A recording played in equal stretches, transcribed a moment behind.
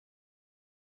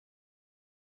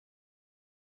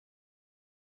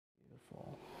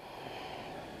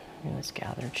Let's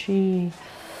gather chi.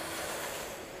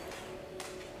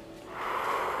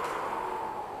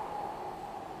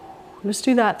 Let's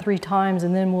do that 3 times,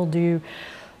 and then we'll do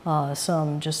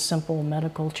some just simple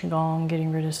medical Qigong,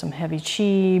 getting rid of some heavy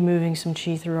chi, moving some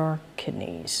chi through our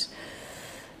kidneys.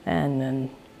 And then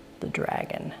the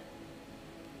dragon.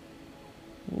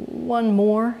 1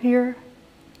 more here.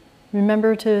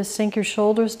 Remember to sink your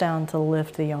shoulders down to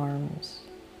lift the arms.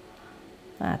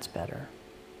 That's better.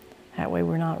 That way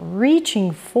we're not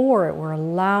reaching for it, we're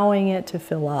allowing it to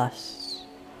fill us.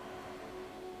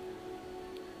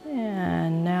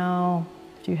 And now,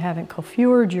 if you haven't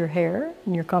coiffured your hair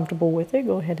and you're comfortable with it,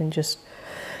 go ahead and just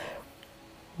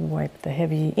wipe the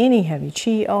any heavy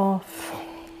chi off.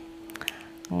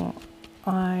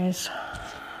 Eyes.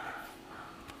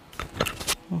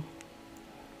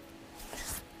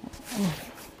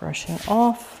 Brushing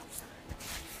off.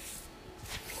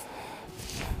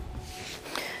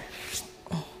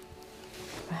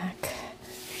 Back.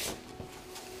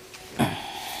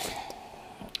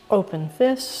 Open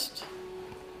fist.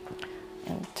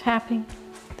 And tapping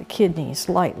the kidneys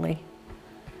lightly.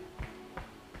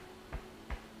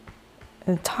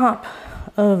 The top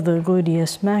of the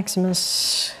gluteus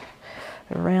maximus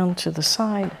around to the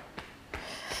side.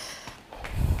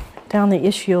 Down the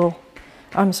ischial,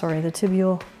 I'm sorry, the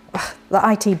tibial, the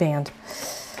IT band.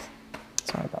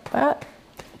 Sorry about that.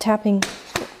 Tapping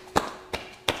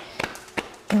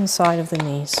inside of the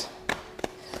knees.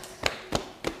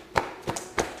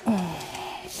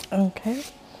 Okay.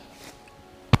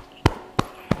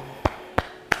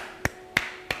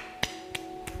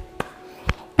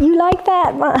 You like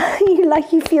that?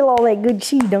 You feel all that good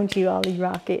chi, don't you, Ollie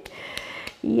Rocket?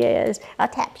 Yes. I'll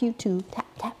tap you too. Tap,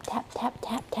 tap, tap, tap,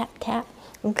 tap, tap, tap.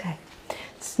 Okay.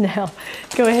 So now,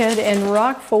 go ahead and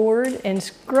rock forward and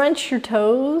scrunch your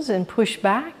toes and push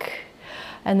back.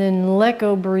 And then let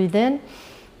go, breathe in.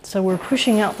 So we're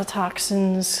pushing out the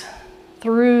toxins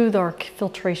through our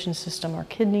filtration system, our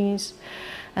kidneys,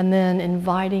 and then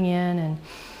inviting in and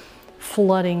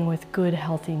flooding with good,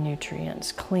 healthy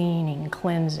nutrients, cleaning,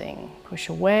 cleansing. Push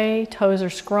away, toes are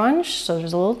scrunched, so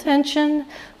there's a little tension,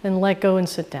 then let go and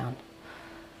sit down.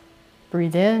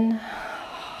 Breathe in,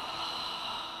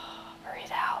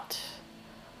 breathe out.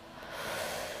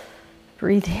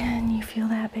 Breathe in, you feel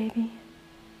that, baby?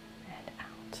 And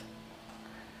out.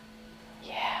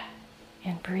 Yeah,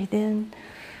 and breathe in.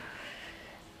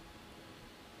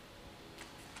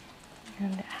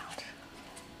 And out.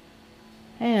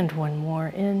 And 1 more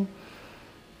in.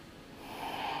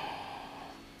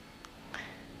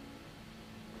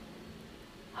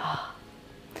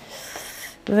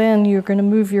 Then you're going to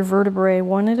move your vertebrae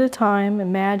 1 at a time.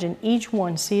 Imagine each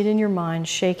one, see it in your mind,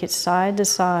 shake it side to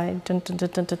side, dun, dun, dun,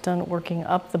 dun, dun, dun, working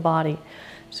up the body.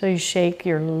 So you shake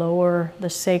your the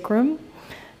sacrum,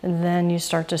 and then you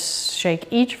start to shake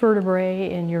each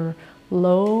vertebrae in your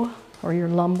low or your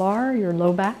lumbar, your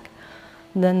low back.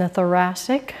 Then the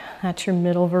thoracic, that's your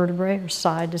middle vertebrae, or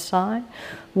side to side,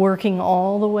 working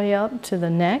all the way up to the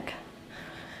neck.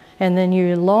 And then you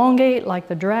elongate like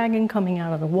the dragon coming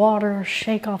out of the water,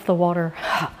 shake off the water,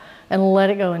 and let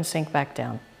it go and sink back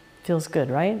down. Feels good,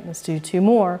 right? Let's do 2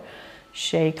 more.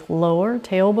 Shake lower,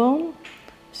 tailbone,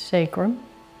 sacrum,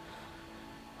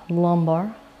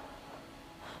 lumbar,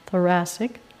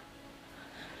 thoracic,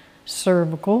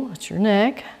 cervical, that's your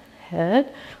neck,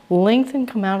 head, lengthen,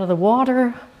 come out of the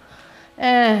water,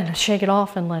 and shake it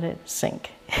off and let it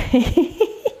sink.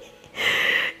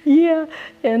 Yeah,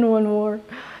 and 1 more.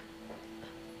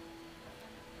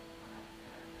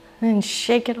 And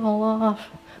shake it all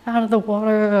off, out of the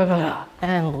water,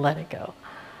 and let it go.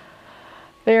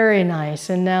 Very nice,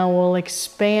 and now we'll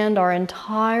expand our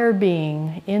entire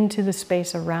being into the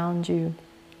space around you.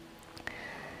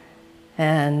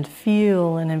 And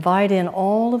feel and invite in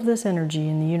all of this energy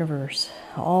in the universe,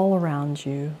 all around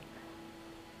you.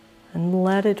 And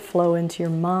let it flow into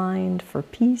your mind for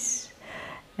peace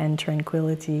and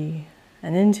tranquility,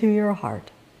 and into your heart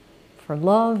for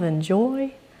love and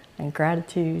joy and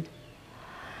gratitude,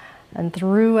 and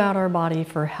throughout our body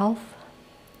for health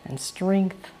and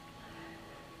strength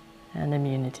and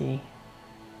immunity.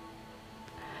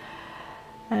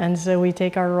 And so we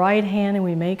take our right hand and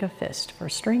we make a fist for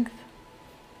strength,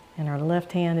 and our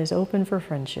left hand is open for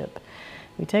friendship.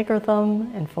 We take our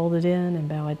thumb and fold it in and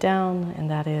bow it down, and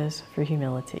that is for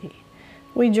humility.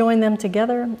 We join them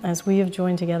together as we have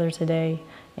joined together today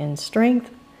in strength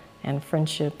and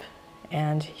friendship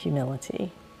and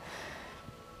humility.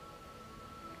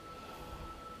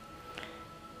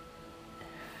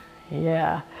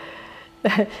 Yeah.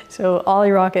 So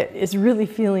Ollie Rocket is really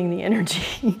feeling the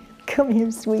energy. Come here,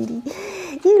 sweetie.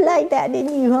 You like that,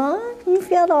 didn't you, huh? You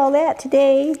felt all that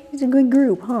today. It's a good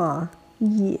group, huh?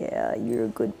 Yeah, you're a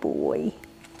good boy.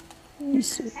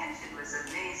 Wasn't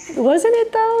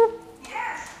it though?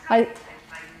 Yes.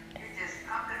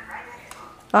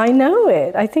 I know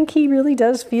it. I think he really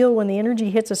does feel when the energy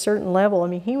hits a certain level. I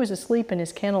mean, he was asleep in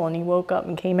his kennel and he woke up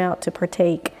and came out to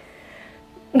partake.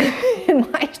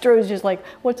 And Maestro is just like,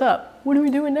 what's up? What are we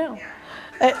doing now?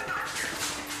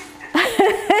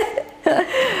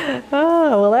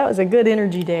 Oh, well, that was a good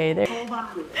energy day there.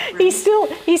 He's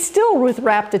still with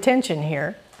rapt attention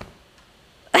here.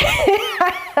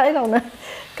 I don't know.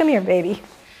 Come here, baby.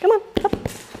 Come on. Up.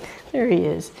 There he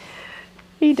is.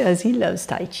 He loves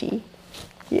Tai Chi.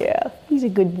 Yeah, he's a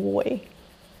good boy.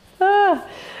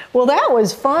 Well, that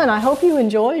was fun. I hope you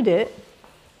enjoyed it.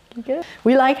 Good.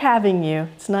 We like having you.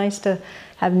 It's nice to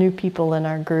have new people in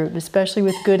our group, especially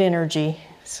with good energy.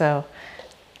 So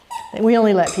we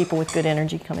only let people with good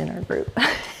energy come in our group.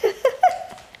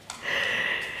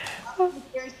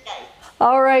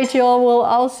 All right, y'all. Well,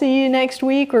 I'll see you next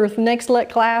week or next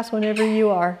class, whenever you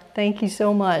are. Thank you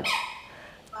so much.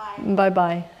 Bye.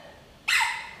 Bye-bye.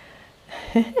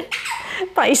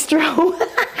 Maestro.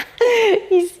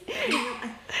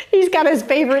 He's got his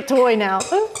favorite toy now.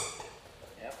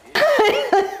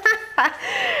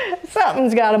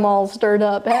 Something's got him all stirred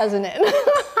up, hasn't it?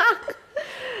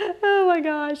 Oh my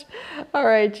gosh. All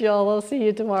right, y'all. I'll see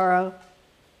you tomorrow.